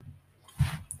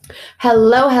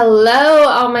Hello, hello,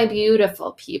 all my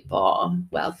beautiful people.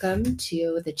 Welcome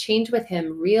to the Change with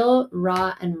Him Real,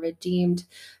 Raw, and Redeemed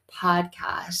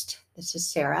podcast. This is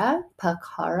Sarah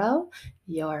Pacaro,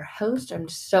 your host. I'm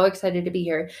so excited to be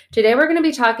here. Today, we're going to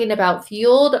be talking about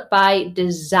fueled by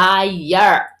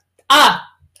desire.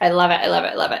 I love it. I love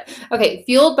it. I love it. Okay,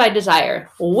 fueled by desire.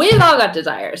 We've all got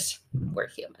desires. We're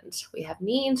humans. We have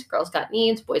needs. Girls got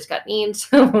needs. Boys got needs.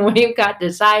 We've got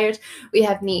desires. We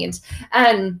have needs.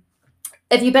 And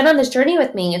if you've been on this journey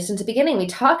with me since the beginning, we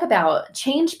talk about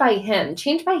changed by him.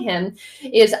 Changed by him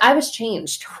is I was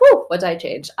changed. Whew, was I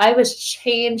changed? I was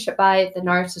changed by the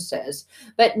narcissist,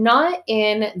 but not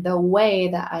in the way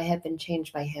that I have been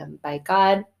changed by him, by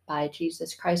God, by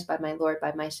Jesus Christ, by my Lord,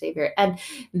 by my Savior. And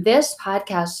this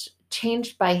podcast,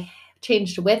 Changed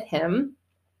with Him,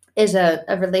 is a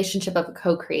relationship of a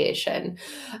co-creation.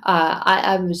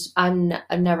 I'm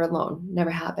never alone. Never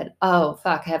happened. Oh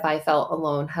fuck, have I felt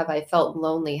alone? Have I felt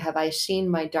lonely? Have I seen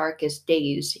my darkest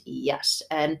days? Yes.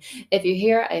 And if you're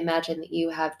here, I imagine that you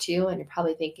have too, and you're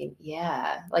probably thinking,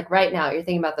 yeah, like right now you're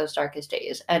thinking about those darkest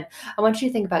days. And I want you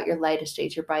to think about your lightest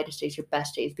days, your brightest days, your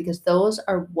best days, because those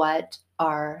are what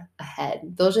are ahead.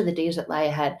 Those are the days that lie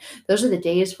ahead. Those are the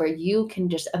days where you can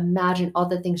just imagine all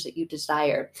the things that you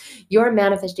desire, your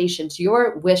manifestations,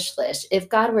 your wish list. If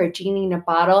God were a genie in a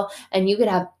bottle and you could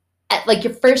have, like,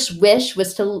 your first wish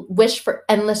was to wish for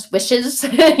endless wishes,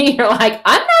 you're like,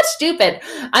 I'm not stupid.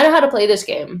 I know how to play this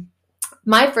game.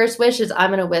 My first wish is I'm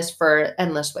going to wish for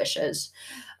endless wishes.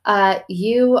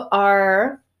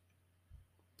 You're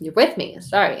with me.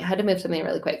 Sorry, I had to move something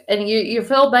really quick. And you're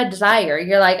filled by desire.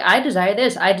 You're like, I desire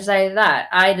this. I desire that.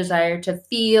 I desire to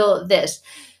feel this.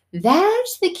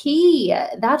 That's the key.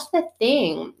 That's the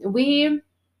thing. We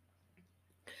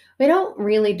don't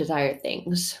really desire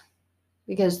things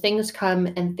because things come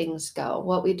and things go.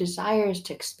 What we desire is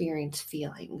to experience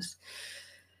feelings.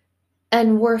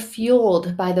 And we're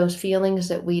fueled by those feelings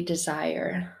that we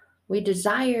desire. We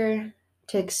desire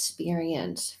to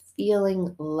experience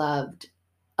feeling loved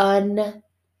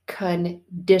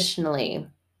unconditionally.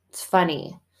 It's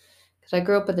funny because I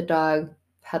grew up with a dog,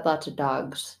 had lots of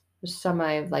dogs. Some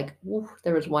I like,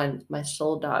 there was one, my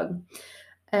soul dog.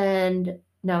 And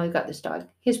now we've got this dog.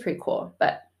 He's pretty cool,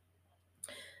 but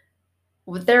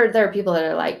there are people that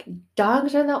are like,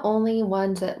 dogs are the only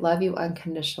ones that love you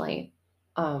unconditionally.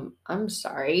 I'm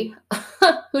sorry.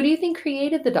 Who do you think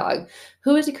created the dog?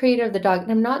 Who is the creator of the dog?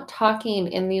 And I'm not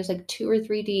talking in these like 2 or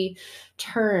 3D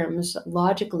terms,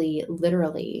 logically,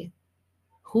 literally.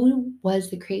 Who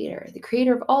was the creator? The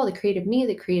creator of all, the creator of me,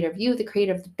 the creator of you, the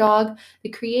creator of the dog, the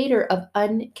creator of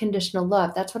unconditional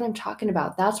love. That's what I'm talking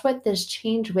about. That's what this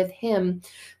Change with Him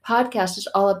podcast is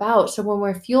all about. So when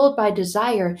we're fueled by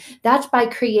desire, that's by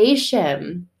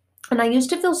creation. And I used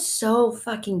to feel so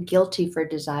fucking guilty for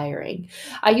desiring.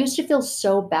 I used to feel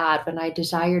so bad when I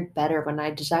desired better, when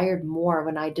I desired more,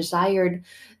 when I desired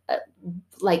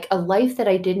like a life that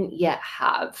I didn't yet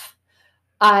have.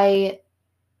 I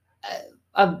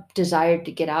desired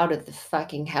to get out of the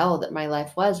fucking hell that my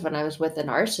life was when I was with a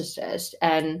narcissist.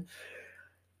 And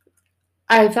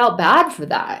I felt bad for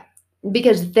that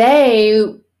because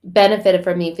they benefited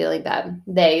from me feeling bad.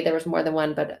 There was more than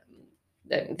one, but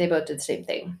they both did the same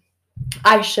thing.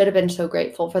 I should have been so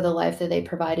grateful for the life that they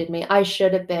provided me. I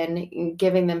should have been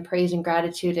giving them praise and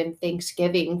gratitude and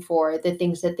thanksgiving for the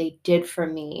things that they did for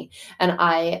me. And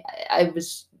I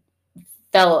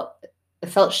felt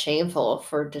shameful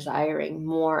for desiring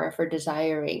more, for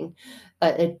desiring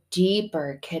a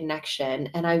deeper connection.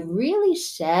 And I really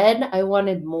said I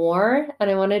wanted more and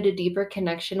I wanted a deeper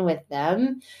connection with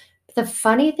them. But the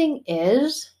funny thing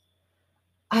is,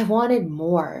 I wanted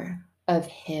more of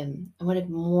Him. I wanted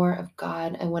more of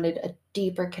God. I wanted a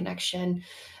deeper connection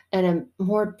and a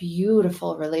more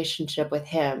beautiful relationship with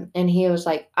Him. And He was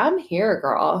like, I'm here,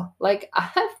 girl. Like,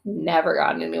 I've never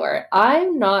gone anywhere.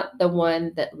 I'm not the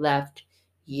one that left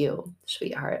you,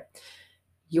 sweetheart.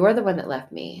 You're the one that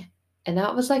left me. And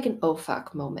that was like an oh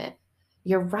fuck moment.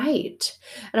 You're right.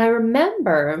 And I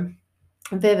remember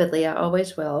vividly, I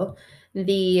always will,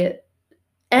 the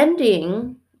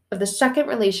ending of the second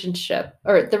relationship,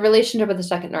 or the relationship with the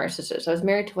second narcissist. I was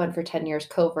married to one for 10 years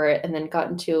covert and then got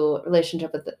into a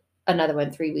relationship with another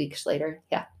one 3 weeks later.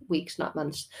 Yeah, weeks, not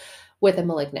months, with a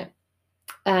malignant.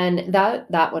 And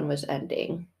that one was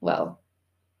ending. Well,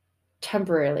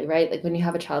 temporarily, right? Like when you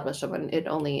have a child with someone, it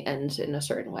only ends in a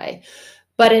certain way,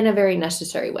 but in a very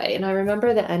necessary way. And I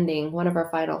remember the ending, one of our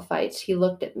final fights, he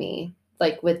looked at me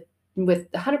like with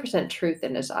 100% truth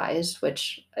in his eyes,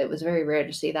 which it was very rare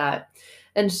to see that,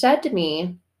 and said to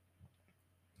me,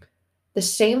 the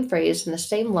same phrase and the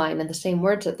same line and the same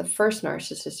words that the first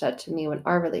narcissist said to me when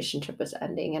our relationship was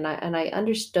ending. And I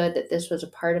understood that this was a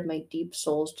part of my deep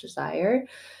soul's desire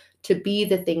to be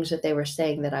the things that they were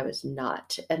saying that I was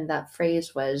not. And that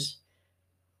phrase was,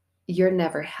 "You're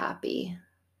never happy.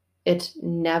 It's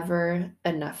never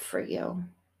enough for you."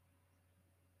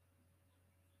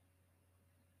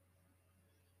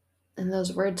 And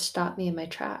those words stopped me in my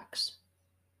tracks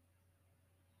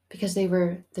because they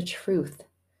were the truth.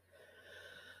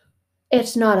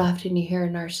 It's not often you hear a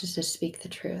narcissist speak the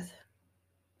truth,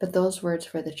 but those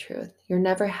words were the truth. You're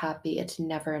never happy. It's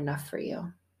never enough for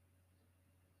you.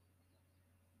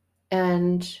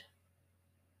 And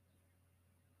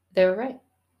they were right.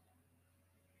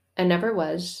 I never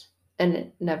was, and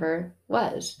it never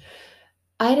was.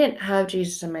 I didn't have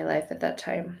Jesus in my life at that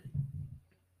time,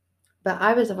 but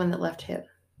I was the one that left him.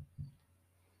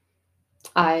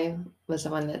 I was the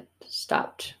one that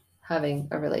stopped having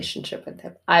a relationship with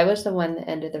him. I was the one that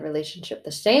ended the relationship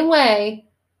the same way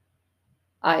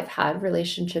I've had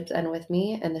relationships end with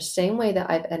me, and the same way that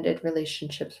I've ended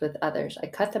relationships with others. I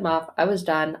cut them off. I was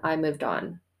done. I moved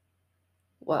on.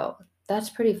 Whoa, that's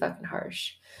pretty fucking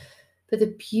harsh. But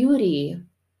the beauty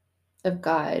of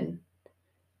God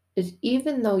is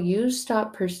even though you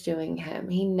stop pursuing him,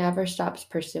 he never stops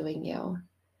pursuing you.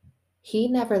 He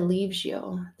never leaves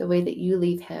you the way that you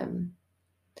leave him.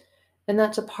 And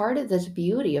that's a part of this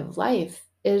beauty of life,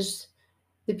 is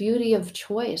the beauty of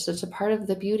choice. It's a part of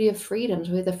the beauty of freedoms.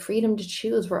 We have the freedom to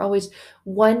choose. We're always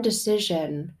one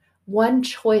decision, one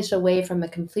choice away from a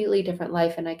completely different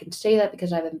life. And I can say that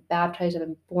because I've been baptized, I've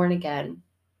been born again.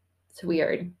 It's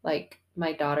weird. Like,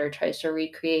 my daughter tries to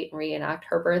recreate and reenact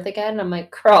her birth again. I'm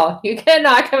like, girl, you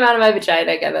cannot come out of my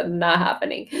vagina again. That's not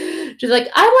happening. She's like,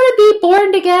 I want to be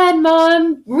born again,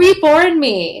 Mom. Reborn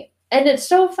me. And it's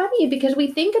so funny because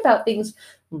we think about things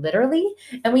literally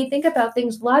and we think about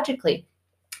things logically.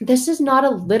 This is not a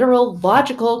literal,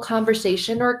 logical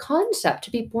conversation or concept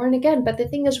to be born again. But the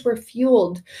thing is, we're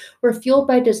fueled. We're fueled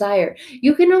by desire.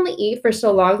 You can only eat for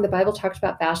so long. The Bible talks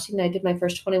about fasting. I did my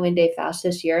first 21-day fast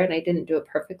this year, and I didn't do it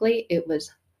perfectly. It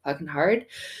was fucking hard.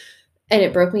 And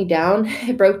it broke me down.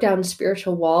 It broke down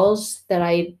spiritual walls that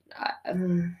I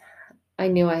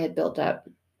knew I had built up.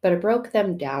 But it broke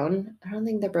them down. I don't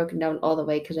think they're broken down all the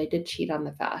way because I did cheat on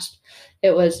the fast.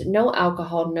 It was no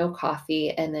alcohol, no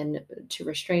coffee, and then to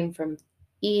refrain from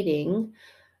eating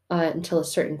until a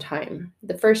certain time.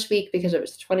 The first week, because it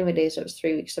was 21 days, it was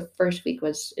 3 weeks. The first week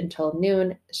was until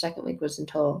noon. The second week was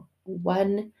until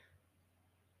 1.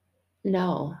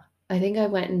 No, I think I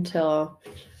went until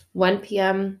 1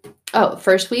 p.m. Oh,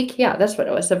 first week? Yeah, that's what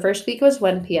it was. The first week was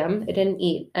 1 p.m. I didn't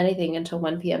eat anything until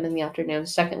 1 p.m. in the afternoon.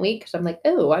 Second week, because I'm like,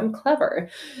 oh, I'm clever,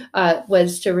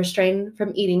 was to restrain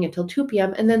from eating until 2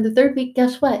 p.m. And then the third week,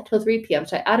 guess what? Till 3 p.m.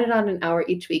 So I added on an hour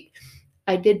each week.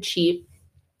 I did cheat.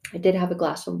 I did have a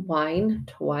glass of wine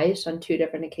twice on 2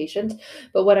 different occasions.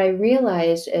 But what I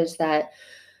realized is that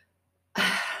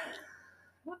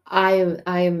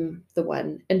I'm the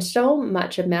one. And so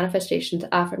much of manifestations,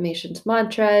 affirmations,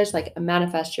 mantras, like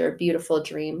manifest your beautiful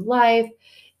dream life,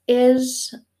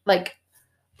 is like,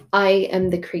 I am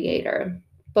the creator,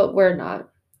 but we're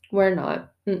not. We're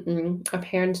not. Our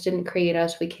parents didn't create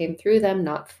us. We came through them,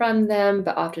 not from them.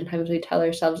 But oftentimes we tell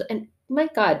ourselves, and my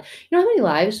God, you know how many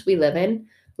lives we live in?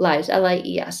 Lies,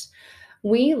 Lies.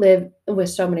 We live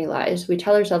with so many lies. We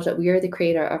tell ourselves that we are the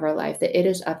creator of our life, that it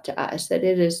is up to us, that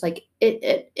it is like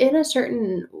it in a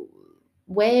certain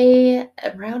way,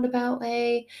 a roundabout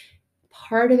way.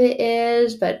 Part of it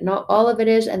is, but not all of it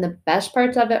is. And the best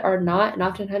parts of it are not. And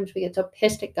oftentimes we get so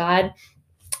pissed at God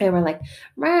and we're like,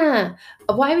 "Rah,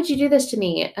 why would you do this to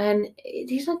me?" And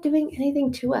he's not doing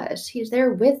anything to us. He's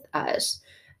there with us.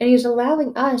 And he's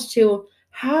allowing us to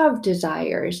have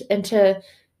desires and to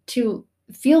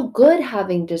feel good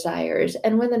having desires.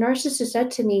 And when the narcissist said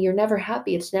to me, "You're never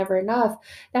happy, it's never enough,"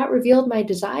 that revealed my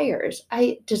desires.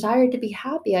 I desired to be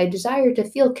happy. I desired to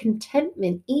feel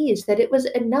contentment, ease, that it was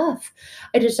enough.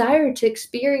 I desired to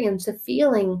experience a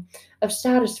feeling of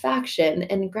satisfaction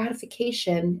and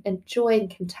gratification and joy and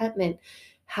contentment,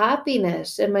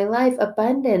 happiness in my life,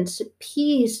 abundance,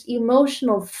 peace,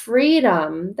 emotional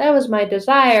freedom. That was my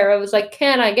desire. I was like,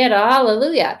 can I get a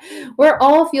hallelujah? We're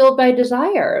all fueled by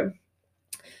desire.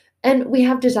 And we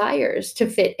have desires to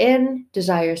fit in,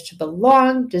 desires to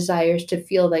belong, desires to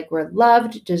feel like we're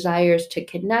loved, desires to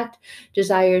connect,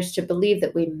 desires to believe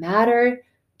that we matter,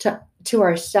 to to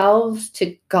ourselves,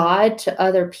 to God, to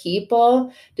other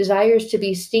people, desires to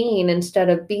be seen instead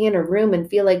of be in a room and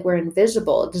feel like we're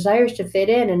invisible, desires to fit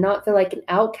in and not feel like an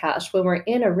outcast when we're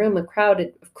in a room, a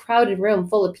crowded room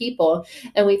full of people,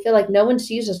 and we feel like no one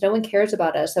sees us, no one cares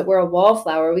about us, that we're a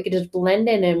wallflower, we could just blend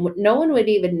in and no one would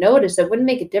even notice. It wouldn't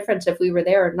make a difference if we were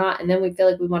there or not. And then we feel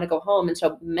like we want to go home. And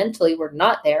so mentally we're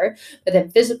not there, but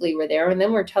then physically we're there. And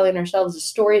then we're telling ourselves the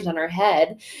stories on our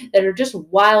head that are just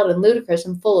wild and ludicrous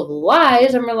and full of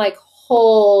lies. And we're like,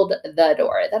 hold the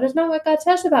door. That is not what God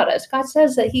says about us. God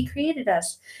says that He created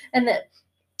us and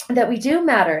that we do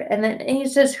matter. And then He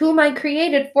says, whom I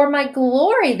created for my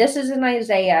glory. This is in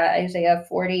Isaiah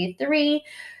 43.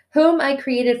 Whom I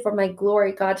created for my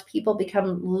glory. God's people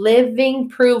become living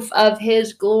proof of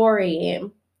His glory,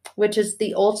 which is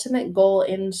the ultimate goal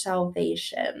in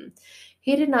salvation.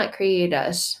 He did not create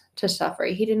us to suffer.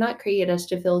 He did not create us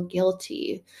to feel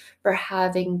guilty for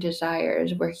having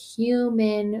desires. We're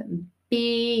human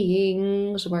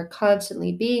beings. We're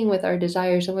constantly being with our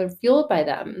desires and we're fueled by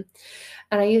them.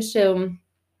 And I used to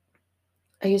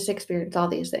experience all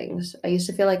these things. I used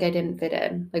to feel like I didn't fit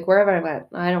in. Like wherever I went,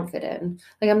 I don't fit in.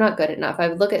 Like I'm not good enough. I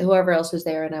would look at whoever else was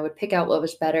there and I would pick out what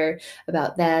was better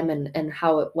about them and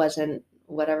how it wasn't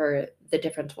whatever the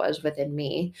difference was within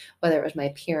me, whether it was my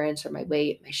appearance or my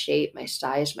weight, my shape, my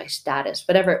size, my status,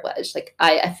 whatever it was. Like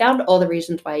I found all the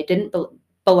reasons why I didn't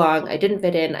belong. I didn't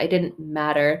fit in. I didn't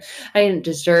matter. I didn't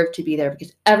deserve to be there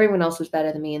because everyone else was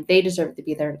better than me and they deserved to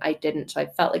be there and I didn't. So I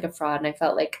felt like a fraud and I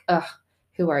felt like, ugh,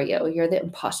 who are you? You're the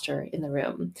imposter in the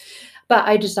room. But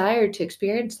I desired to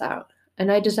experience that. And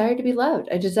I desired to be loved.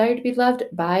 I desired to be loved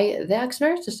by the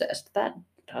ex-narcissist. That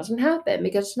doesn't happen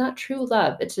because it's not true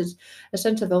love. It's a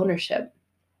sense of ownership.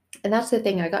 And that's the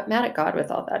thing. I got mad at God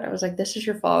with all that. I was like, this is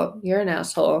your fault. You're an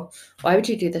asshole. Why would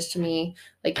you do this to me?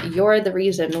 Like, you're the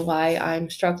reason why I'm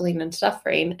struggling and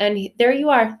suffering. And there you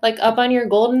are, like up on your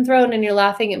golden throne, and you're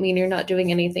laughing at me and you're not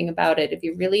doing anything about it. If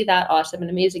you're really that awesome and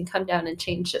amazing, come down and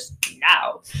change this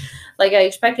now. Like, I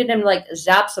expected him to like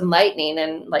zap some lightning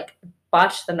and like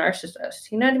botch the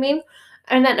narcissist. You know what I mean?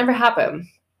 And that never happened.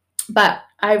 But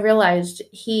I realized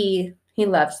he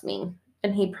loves me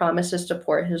and he promises to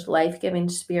pour his life-giving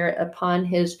spirit upon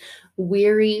his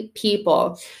weary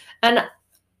people. And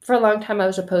for a long time I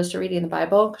was opposed to reading the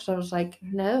Bible because I was like,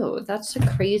 no, that's a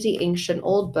crazy ancient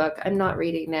old book. I'm not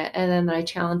reading it. And then I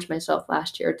challenged myself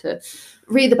last year to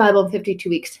read the Bible in 52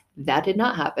 weeks. That did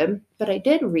not happen, but I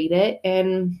did read it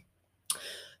in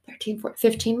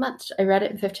 15 months. I read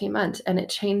it in 15 months and it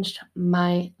changed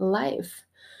my life.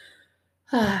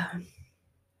 And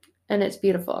it's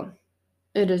beautiful.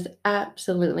 It is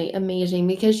absolutely amazing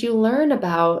because you learn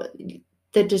about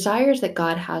the desires that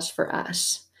God has for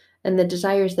us and the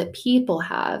desires that people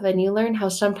have. And you learn how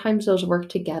sometimes those work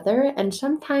together and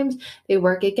sometimes they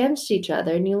work against each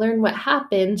other. And you learn what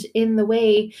happens in the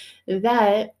way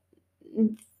that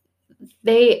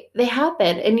they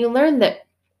happen. And you learn that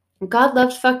God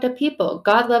loves fucked up people.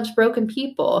 God loves broken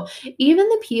people. Even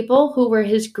the people who were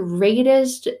his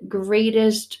greatest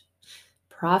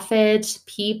prophets,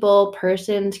 people,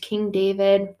 persons, King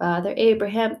David, Father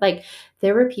Abraham, like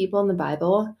there were people in the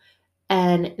Bible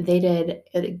and they did,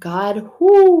 God,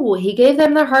 he gave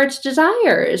them their heart's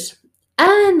desires.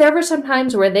 And there were some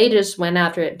times where they just went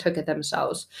after it and took it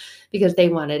themselves because they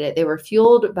wanted it. They were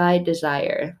fueled by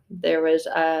desire. There was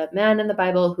a man in the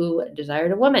Bible who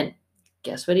desired a woman.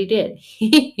 Guess what he did?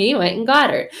 He went and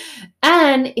got her.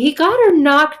 And he got her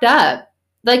knocked up.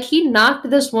 Like he knocked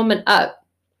this woman up.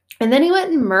 And then he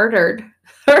went and murdered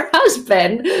her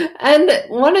husband. And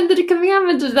one of the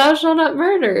commandments is thou shalt not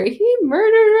murder. He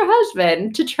murdered her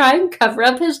husband to try and cover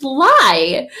up his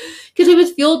lie because he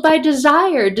was fueled by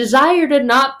desire to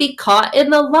not be caught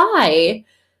in the lie.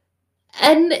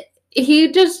 And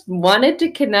he just wanted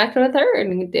to connect with her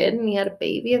and he did. And he had a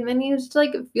baby. And then he was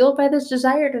like fueled by this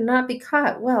desire to not be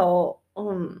caught. Well,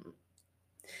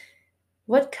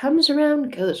 what comes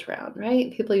around goes around,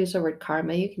 right? People use the word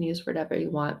karma. You can use whatever you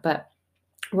want, but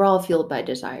we're all fueled by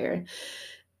desire.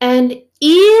 And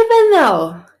even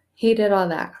though he did all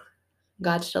that,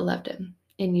 God still loved him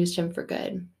and used him for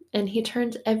good. And he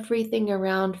turns everything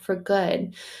around for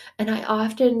good. And I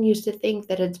often used to think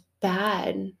that it's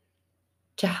bad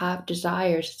to have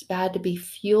desires. It's bad to be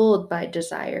fueled by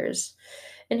desires.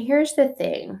 And here's the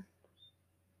thing.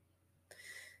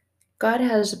 God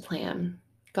has a plan.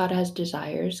 God has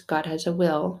desires. God has a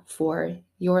will for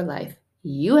your life.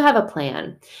 You have a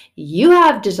plan. You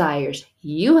have desires.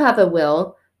 You have a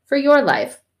will for your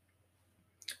life.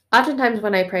 Oftentimes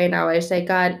when I pray now, I say,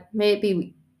 God, may it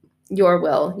be your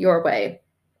will, your way,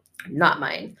 not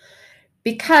mine.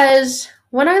 Because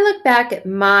when I look back at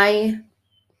my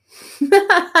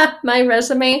My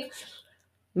resume,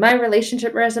 my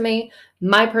relationship resume,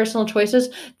 my personal choices,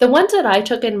 the ones that I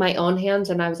took in my own hands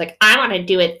and I was like, I want to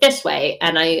do it this way.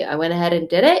 And I went ahead and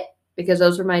did it because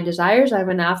those were my desires. I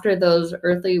went after those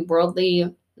earthly,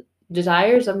 worldly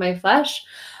desires of my flesh.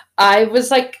 I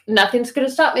was like, nothing's going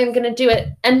to stop me. I'm going to do it.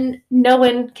 And no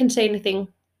one can say anything.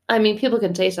 I mean, people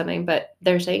can say something, but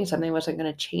they're saying something wasn't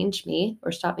going to change me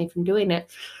or stop me from doing it.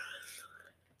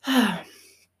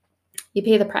 You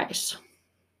pay the price.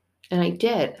 And I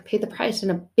did. I paid the price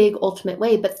in a big ultimate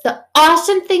way. But the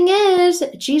awesome thing is,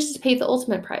 Jesus paid the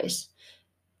ultimate price.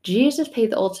 Jesus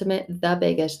paid the ultimate, the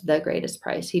biggest, the greatest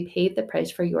price. He paid the price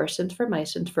for your sins, for my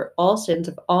sins, for all sins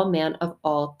of all man of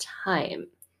all time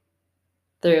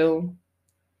through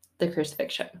the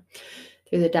crucifixion,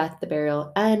 through the death, the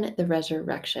burial, and the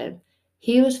resurrection.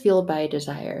 He was fueled by a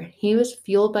desire. He was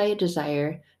fueled by a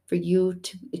desire for you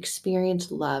to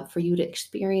experience love, for you to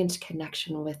experience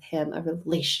connection with him, a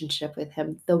relationship with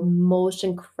him, the most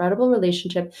incredible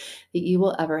relationship that you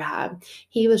will ever have.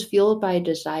 He was fueled by a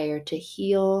desire to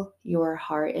heal your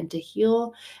heart and to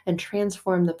heal and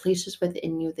transform the places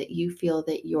within you that you feel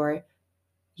that you're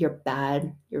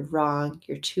bad, you're wrong,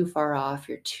 you're too far off,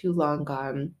 you're too long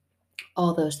gone,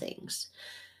 all those things.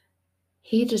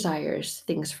 He desires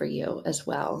things for you as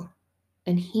well.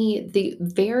 And the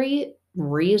very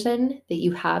reason that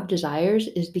you have desires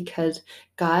is because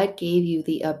God gave you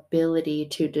the ability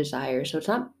to desire. So it's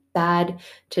not bad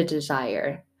to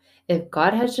desire. If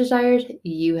God has desires,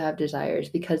 you have desires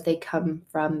because they come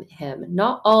from him.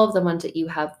 Not all of the ones that you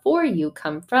have for you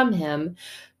come from him,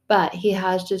 but he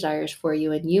has desires for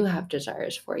you and you have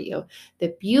desires for you.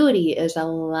 The beauty is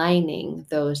aligning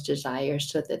those desires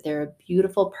so that they're a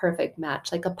beautiful, perfect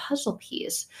match, like a puzzle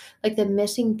piece, like the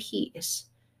missing piece.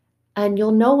 And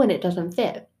you'll know when it doesn't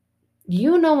fit.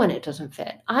 You know when it doesn't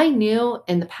fit. I knew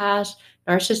in the past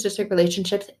narcissistic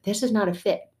relationships, this is not a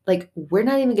fit. Like, we're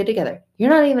not even good together. You're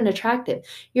not even attractive.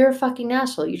 You're a fucking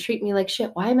asshole. You treat me like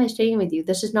shit. Why am I staying with you?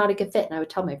 This is not a good fit. And I would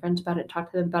tell my friends about it and talk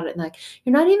to them about it. And like,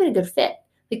 you're not even a good fit.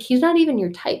 Like, he's not even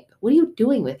your type. What are you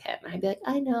doing with him? And I'd be like,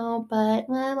 I know, but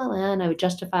blah, blah, blah. And I would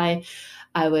justify,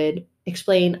 I would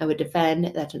explain, I would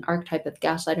defend. That's an archetype of the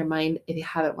gaslighter mind. If you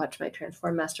haven't watched my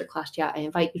Transform Masterclass yet, I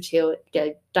invite you to.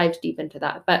 It dives deep into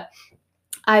that. But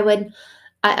I would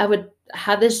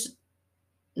have this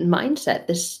mindset,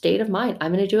 this state of mind.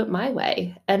 I'm going to do it my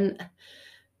way. And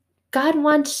God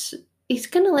wants, he's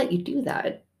going to let you do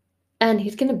that. And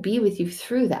he's going to be with you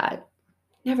through that.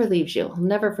 Never leaves you. He'll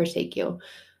never forsake you.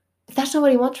 But that's not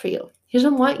what he wants for you. He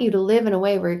doesn't want you to live in a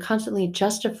way where you're constantly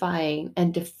justifying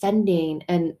and defending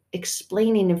and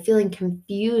explaining and feeling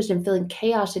confused and feeling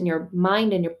chaos in your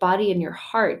mind and your body and your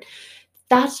heart.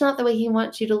 That's not the way he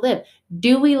wants you to live.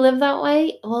 Do we live that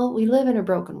way? Well, we live in a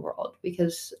broken world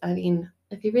because, I mean,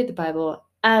 if you read the Bible,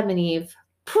 Adam and Eve,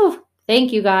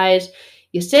 thank you guys.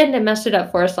 You sinned and messed it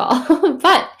up for us all.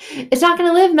 But it's not going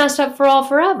to live messed up for all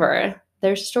forever.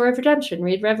 There's a story of redemption.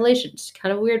 Read Revelations.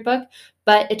 Kind of a weird book,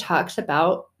 but it talks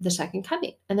about the second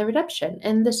coming and the redemption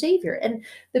and the Savior and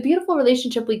the beautiful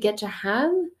relationship we get to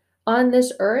have on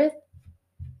this earth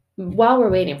while we're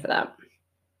waiting for that.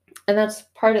 And that's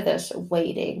part of this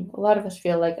waiting. A lot of us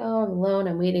feel like, oh, I'm alone,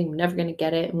 I'm waiting, I'm never going to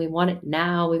get it. And we want it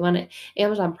now. We want it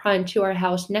Amazon Prime to our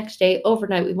house next day,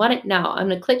 overnight. We want it now. I'm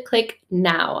going to click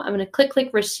now. I'm going to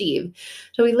click receive.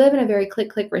 So we live in a very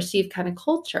click receive kind of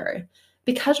culture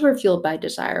because we're fueled by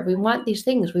desire. We want these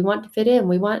things. We want to fit in.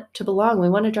 We want to belong. We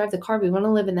want to drive the car. We want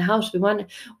to live in the house. We want to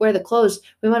wear the clothes.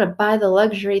 We want to buy the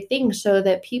luxury things so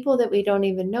that people that we don't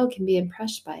even know can be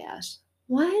impressed by us.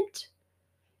 What?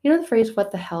 You know the phrase,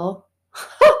 what the hell?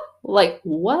 Like,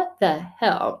 what the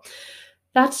hell?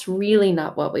 That's really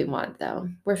not what we want, though.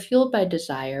 We're fueled by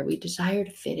desire. We desire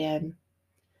to fit in,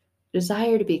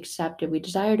 desire to be accepted. We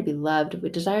desire to be loved. We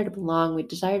desire to belong. We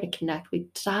desire to connect. We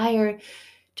desire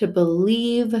to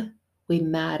believe we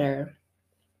matter.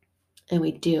 And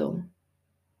we do.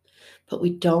 But we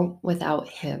don't without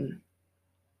him.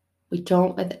 We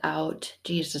don't without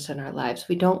Jesus in our lives.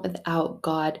 We don't without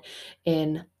God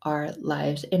in our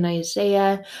lives. In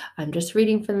Isaiah, I'm just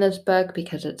reading from this book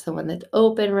because it's the one that's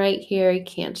open right here. You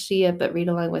can't see it, but read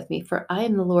along with me. For I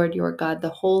am the Lord your God, the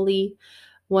Holy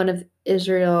One of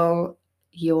Israel,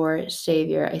 your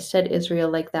Savior. I said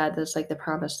Israel like that. That's like the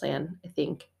promised land, I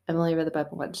think. I've only read the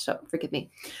Bible once, so forgive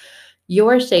me.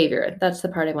 Your Savior. That's the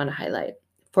part I want to highlight.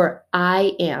 For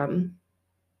I am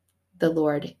the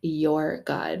Lord, your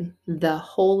God, the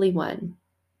Holy One,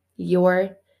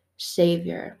 your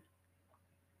Savior.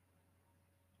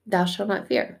 Thou shalt not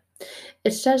fear.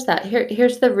 It says that.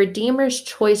 Here's the Redeemer's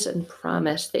choice and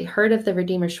promise. They heard of the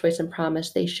Redeemer's choice and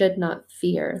promise. They should not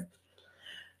fear.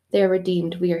 They are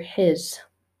redeemed. We are his.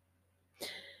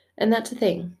 And that's the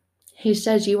thing. He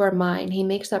says, you are mine. He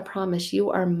makes that promise.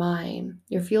 You are mine.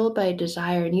 You're fueled by a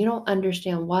desire, and you don't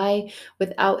understand why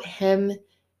without him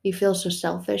you feel so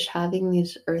selfish having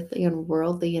these earthly and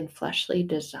worldly and fleshly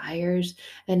desires.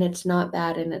 And it's not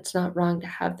bad and it's not wrong to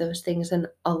have those things. And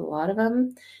a lot of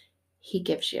them he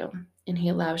gives you and he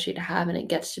allows you to have, and it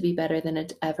gets to be better than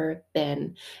it's ever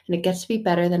been. And it gets to be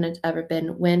better than it's ever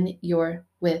been when you're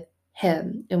with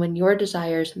him and when your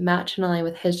desires match and align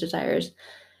with his desires.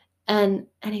 And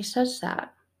he says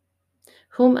that,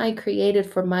 whom I created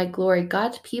for my glory.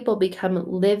 God's people become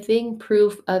living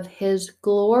proof of his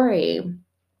glory.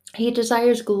 He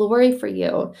desires glory for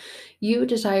you. You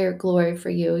desire glory for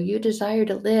you. You desire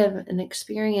to live an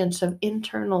experience of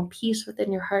internal peace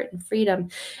within your heart and freedom.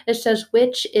 It says,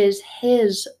 which is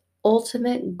his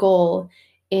ultimate goal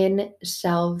in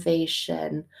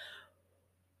salvation.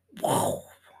 Wow.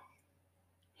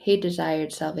 He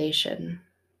desired salvation,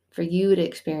 for you to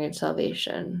experience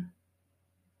salvation.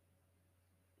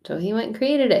 So he went and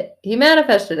created it. He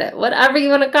manifested it, whatever you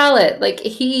want to call it. Like,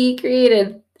 he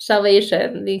created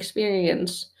salvation, the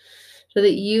experience, so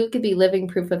that you could be living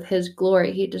proof of his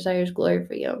glory. He desires glory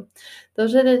for you.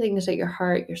 Those are the things that your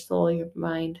heart, your soul, your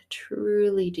mind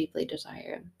truly, deeply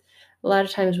desire. A lot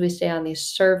of times we stay on these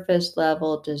surface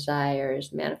level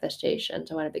desires,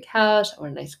 manifestations. I want a big house. I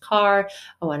want a nice car.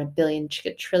 I want $1 billion,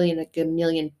 $1 trillion, $1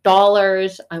 million.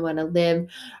 I want to live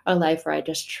a life where I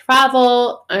just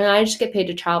travel and I just get paid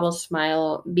to travel,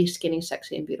 smile, be skinny,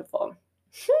 sexy, and beautiful.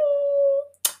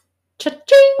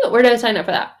 Cha-ching! Where do I sign up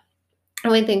for that?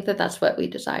 And we think that that's what we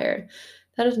desire.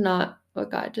 That is not what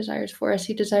God desires for us.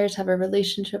 He desires to have a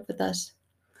relationship with us.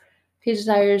 He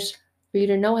desires for you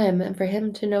to know him and for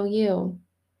him to know you. And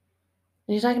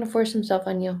he's not going to force himself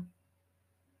on you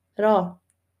at all.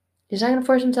 He's not going to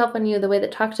force himself on you the way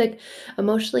that toxic,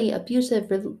 emotionally abusive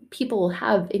people will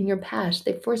have in your past.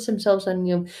 They force themselves on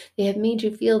you. They have made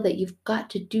you feel that you've got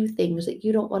to do things that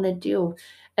you don't want to do.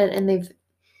 And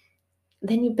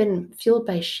then you've been fueled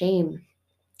by shame.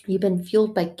 You've been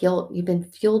fueled by guilt. You've been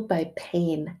fueled by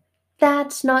pain.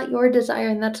 That's not your desire,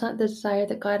 and that's not the desire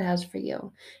that God has for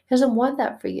you. He doesn't want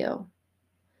that for you.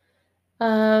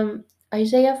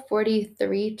 Isaiah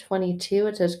 43:22,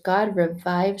 it says, God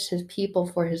revives his people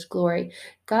for his glory.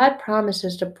 God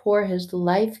promises to pour his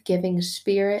life-giving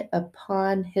spirit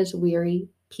upon his weary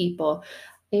people.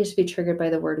 I used to be triggered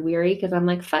by the word weary because I'm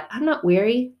like, fuck, I'm not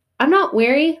weary. I'm not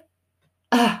weary.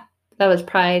 That was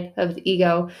pride. That was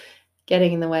ego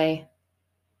getting in the way.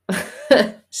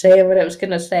 Saying what I was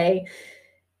going to say.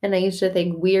 And I used to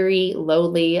think weary,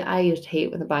 lowly. I used to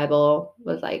hate when the Bible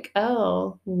was like,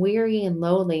 oh, weary and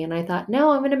lowly. And I thought,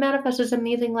 no, I'm going to manifest this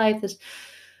amazing life, this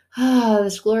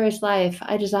glorious life.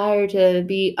 I desire to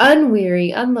be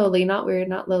unweary, unlowly, not weary,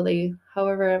 not lowly,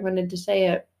 however I wanted to say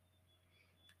it.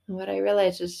 And what I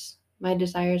realized is my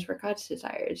desires were God's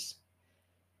desires.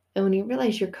 And when you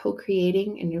realize you're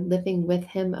co-creating and you're living with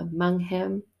him, among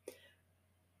him,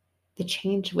 the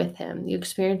change with him, you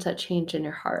experience that change in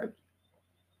your heart.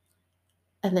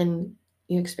 And then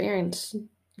you experience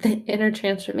the inner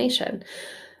transformation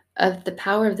of the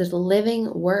power of this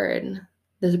living word,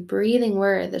 this breathing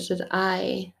word that says,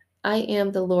 I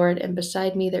am the Lord, and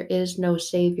beside me there is no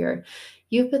Savior.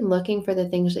 You've been looking for the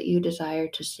things that you desire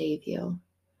to save you,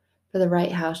 for the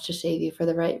right house to save you, for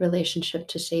the right relationship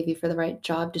to save you, for the right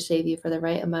job to save you, for the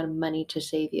right amount of money to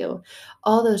save you.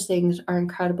 All those things are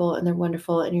incredible and they're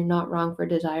wonderful, and you're not wrong for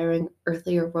desiring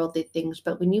earthly or worldly things.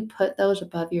 But when you put those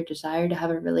above your desire to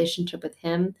have a relationship with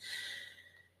him,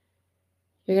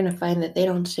 you're going to find that they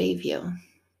don't save you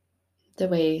the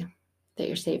way that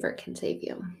your Savior can save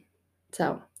you.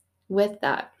 So with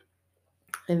that,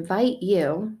 I invite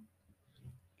you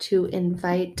to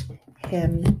invite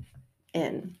him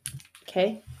in.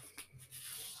 Okay?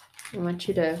 I want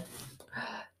you to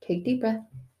take a deep breath.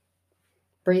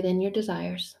 Breathe in your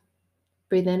desires.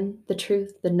 Breathe in the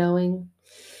truth, the knowing,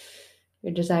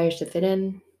 your desires to fit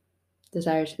in,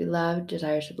 desires to be loved,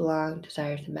 desires to belong,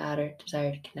 desires to matter,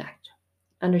 desire to connect.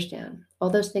 Understand all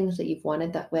those things that you've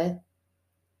wanted that with.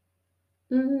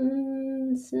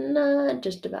 It's not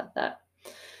just about that.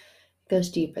 It goes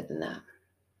deeper than that.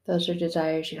 Those are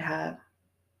desires you have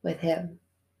with him.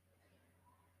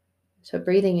 So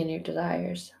breathing in your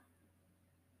desires,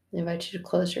 I invite you to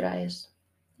close your eyes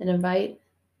and invite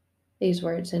these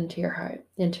words into your heart,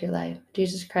 into your life.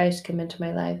 Jesus Christ, come into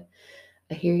my life.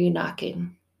 I hear you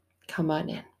knocking. Come on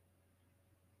in.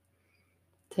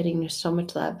 Sending you so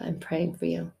much love. I'm praying for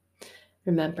you.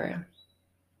 Remember,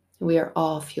 we are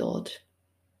all fueled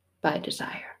by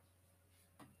desire.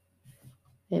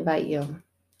 I invite you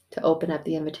to open up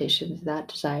the invitation to that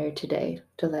desire today,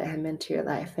 to let Him into your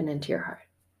life and into your heart.